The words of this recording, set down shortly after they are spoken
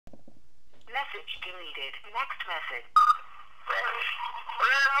Message deleted. Next message. There's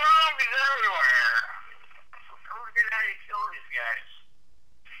zombies everywhere. How do you kill these guys?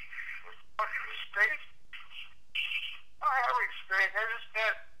 Fucking steak? I don't have any steak. I just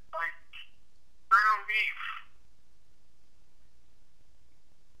got, like, ground beef.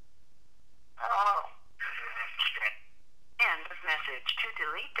 I don't know. End of message. To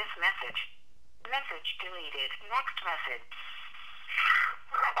delete this message. Message deleted. Next message.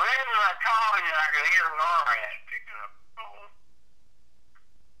 Whenever I call you, I can hear NORAD picking up the phone.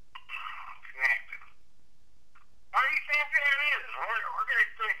 Connected. What do you think that is? We're going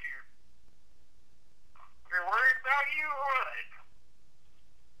to think you're worried about you or what?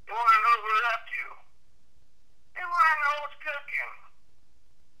 You want to know what we're up to? You want to know what's cooking?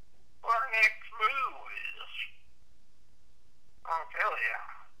 What our next move is? I'll tell you.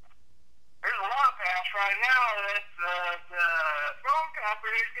 There's a law passed right now that the phone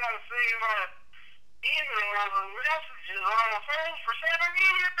company's got to save our emails and messages on the phone for 7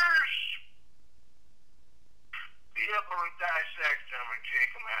 years. Be able to dissect them and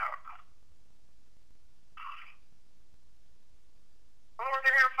check them out. What are they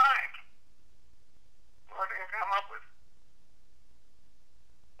going to find? What are they going to come up with?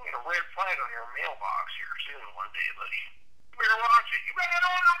 You get a red flag on your mailbox here soon one day, buddy. You better watch it. You better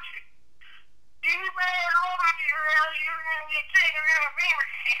watch it. You better watch it, or else you're going to get taken out of beaver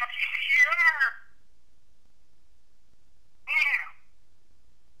camp. Yeah.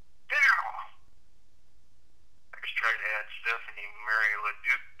 Down. I just tried to add Stephanie Mary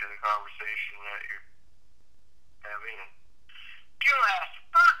LaDuke to the conversation that you're having. You last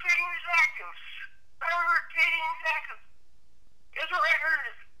 13 seconds. 13 seconds. It's a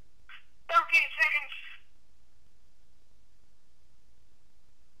record. 13 seconds.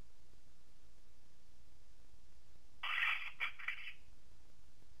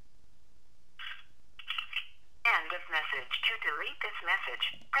 End of message. To delete this message,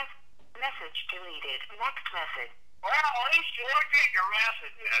 press message deleted. Next message. Well, at least you looked at your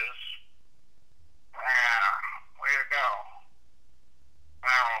messages. Way to go.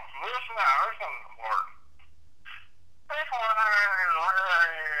 Now, listen out, there's something important. This one is very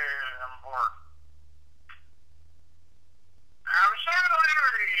important. Now, the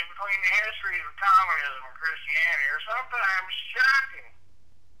similarities between the histories of communism and Christianity are sometimes shocking.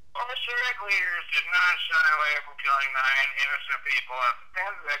 Well, the civic leaders did not shy away from killing 9 innocent people if the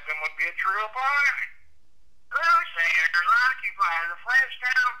 10th victim would be a true opponent. Crusaders occupied the French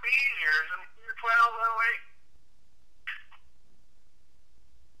town Béziers in 1208.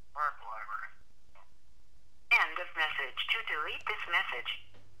 End of message. To delete this message.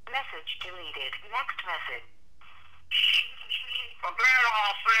 Message deleted. Next message. Well, that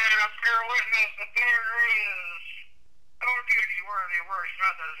all said, I'm here witness that there is no duty worthy worse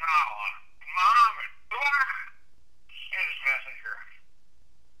than his Allah. Muhammad. Here's his messenger.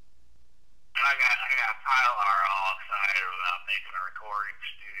 And I got Pilar all excited about making a recording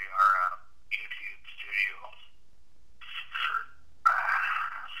studio or a YouTube studio for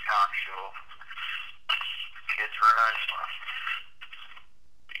talk show. Kids run.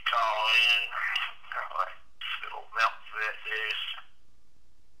 You call in, kind of like little melt fit days.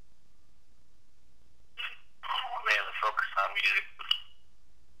 Mainly focused on music.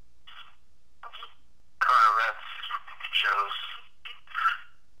 Current events, shows.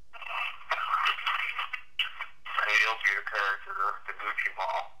 You'll be a character to the Gucci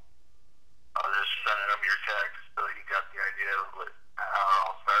Mall. I was just sending them your text so you got the idea of how it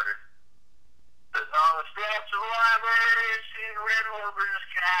all started. Sitting on the steps of the library, seeing red orb in the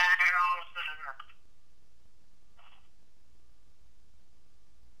sky, and all of a sudden,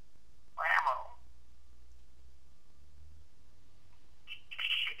 whammo.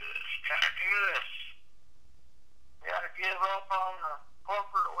 Gotta do this. Gotta give up on the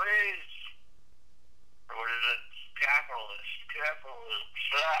corporate ways. What is it? Capitalism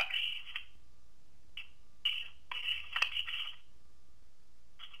sucks.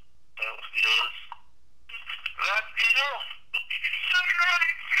 That's the deal. That's the deal.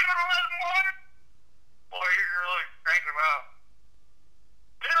 Boy, you're really thinking about.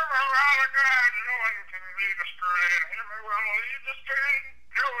 Everyone can lead astray, and everyone will lead astray.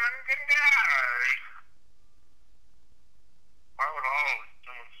 No one can die. Why would all of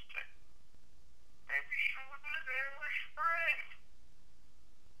them stay? Maybe someone is astray.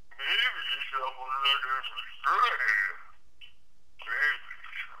 Maybe someone is astray. Maybe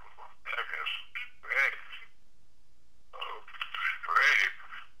someone is astray. Oh, astray.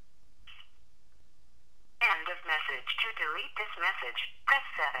 End of message. To delete this message, press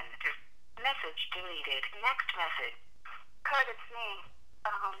 7. Message deleted. Next message. Code its name.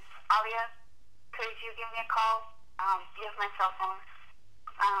 Alia. could you give me a call? You have my cell phone.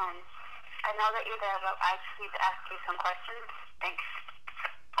 I know that you're there, but I just need to ask you some questions. Thanks.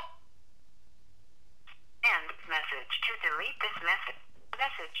 End message. To delete this message.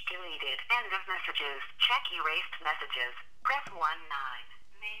 Message deleted. End of messages. Check erased messages. Press 1-9.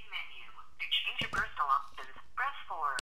 Main menu. To change your personal options, press 4.